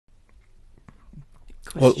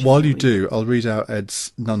Well, question. while you do, I'll read out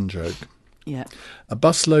Ed's nun joke. Yeah. A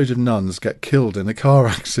busload of nuns get killed in a car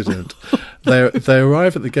accident. They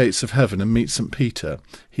arrive at the gates of heaven and meet St. Peter.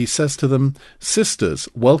 He says to them, "Sisters,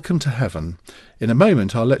 welcome to heaven. In a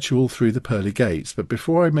moment I'll let you all through the pearly gates, but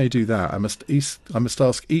before I may do that, I must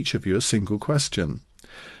ask each of you a single question."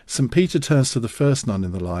 St. Peter turns to the first nun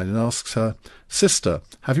in the line and asks her, "Sister,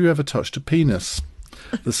 have you ever touched a penis?"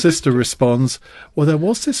 The sister responds, "Well, there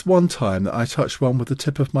was this one time that I touched one with the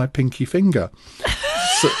tip of my pinky finger."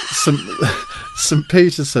 St.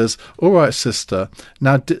 Peter says, "All right, sister,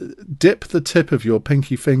 now dip the tip of your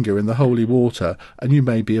pinky finger in the holy water and you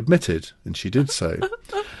may be admitted." And she did so.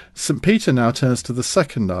 St. Peter now turns to the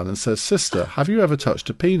second nun and says, "Sister, have you ever touched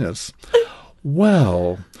a penis?"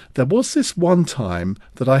 "Well, there was this one time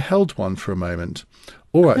that I held one for a moment."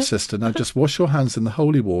 "All right, sister, now just wash your hands in the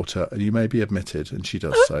holy water and you may be admitted." And she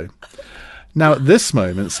does so. Now, at this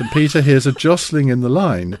moment, St. Peter hears a jostling in the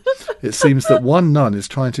line. It seems that one nun is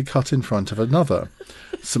trying to cut in front of another.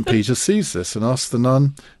 St. Peter sees this and asks the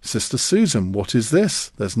nun, "Sister Susan, what is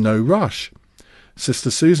this? There's no rush."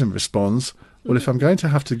 Sister Susan responds, "Well, if I'm going to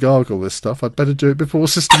have to gargle this stuff, I'd better do it before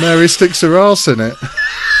Sister Mary sticks her arse in it."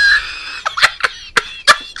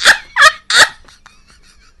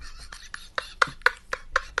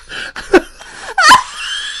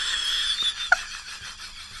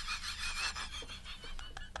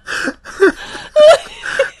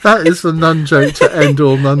 That is the nun joke to end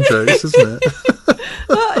all nun jokes, isn't it?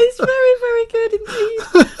 That is very, very good indeed.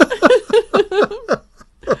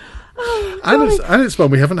 And it's one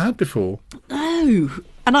we haven't had before. No.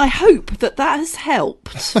 And I hope that has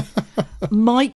helped Mike